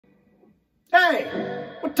Hey,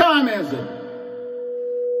 what time is it?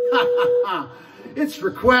 Ha ha ha, it's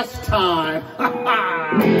request time. Ha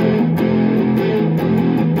ha.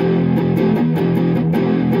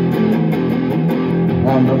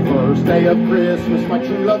 On the first day of Christmas, my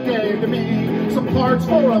true love gave to me some parts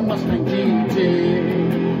for a Mustang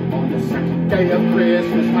GT. On the second day of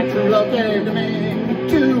Christmas, my true love gave to me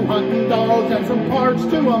 2 hunting dogs and some parts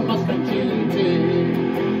to a Mustang GT.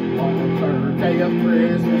 On the third day of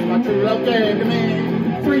Christmas, my true love gave to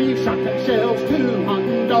me 3 shotgun shells, 2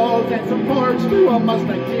 hunting dogs, and some parts to a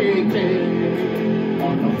Mustang GT.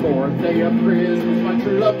 On the fourth day of Christmas, my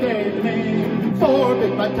true love gave to me 4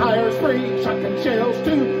 big mud tires, 3 shotgun shells,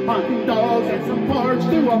 2 hunting dogs, and some parts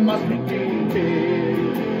to a Mustang GT.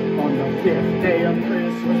 On the 5th day of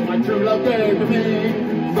Christmas, my true love gave to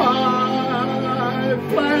me 5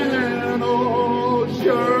 flannel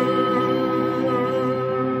shirts,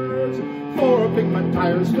 4 big mud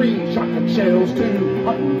tires, 3 shotgun shells, 2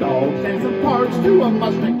 hunting dogs, and some parts to a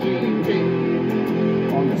Mustang GT.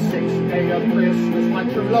 On the 6th day of Christmas, my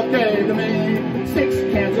true love gave to me 6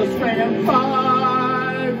 Kansas Ram,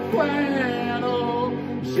 5 flannel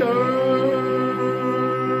shirts,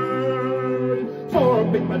 4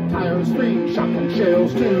 big mud tires, 3 shotgun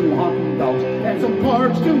shells, 2 hunting dogs, and some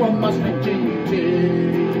parts to a Mustang GT.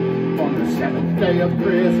 On the 7th day of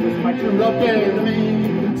Christmas, my true love gave to me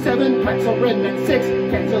 7 packs of Redneck, 6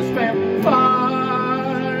 Kansas Ram,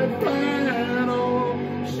 5 flannel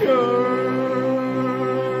shirts,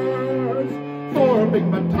 4 big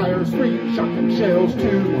mud tires, 3 shotgun shells,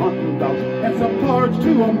 2 hunting dogs, and some parts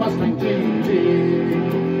to a Mustang GT.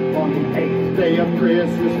 On the 8th day of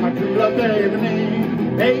Christmas, my true love gave to me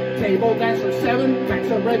 8 table dancers, 7 packs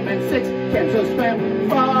of Redneck, 6 Kansas Ram,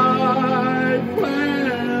 5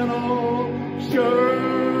 flannel shirts,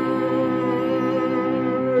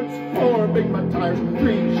 4 big mud tires,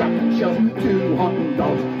 3 shotgun shells, 2 hunting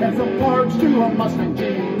dogs, and some parts to a Mustang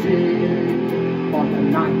GT. On the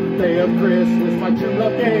 9th day of Christmas, my true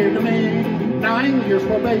love gave to me 9 years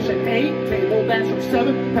probation, 8 table dancers,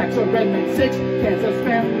 7 packs of Redneck, 6 Kansas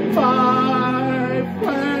Ram, 5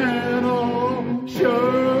 flannel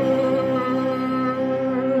shirts,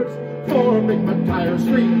 4 big mud tires,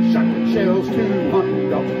 3 shotgun shells, 2 hunting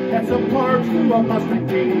dogs, and some parts to a Mustang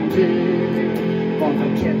GT. On the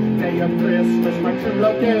 10th day of Christmas, my true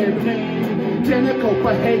love gave to me 10 of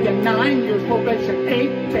Copenhagen, 9 years probation,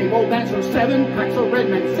 8 table dancers, 7 packs of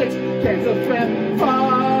Redneck, 6 Kansas Ram,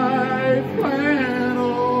 5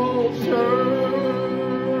 flannel shirts,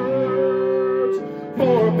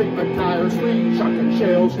 4 big mud tires, 3 shotgun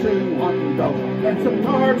shells, 2 hunting dogs, and some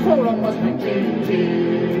parts for a Mustang GT.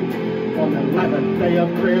 On the 11th day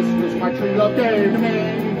of Christmas, my true love gave to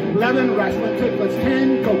me 11 wrestling tickets,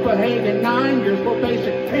 10 Copenhagen, 9 years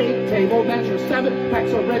probation, 8 table dancers, 7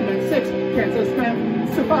 packs of Redneck, 6 Kansas Ram,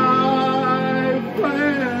 5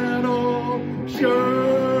 flannel shirts,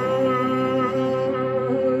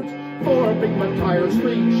 4 big mud tires,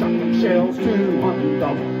 3 shotgun shells, 2 hunting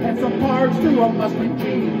dogs, and some parts to a Mustang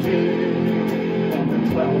GT. On the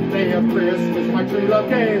 12th day of Christmas, my true love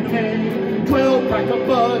gave me 12 pack of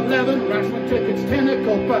Bud, 11 wrestling tickets, 10 at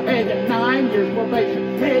Copenhagen, 9 years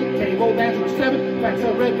probation, 8 table dancers, 7 packs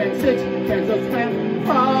of Redneck, 6 Kansas Ram,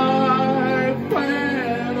 5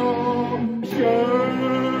 flannel shirts,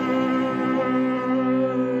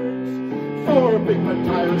 4 big mud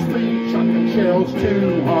tires, 3 shotgun shells,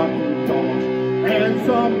 2 hunting dogs, and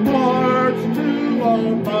some parts to a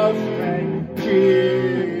Mustang.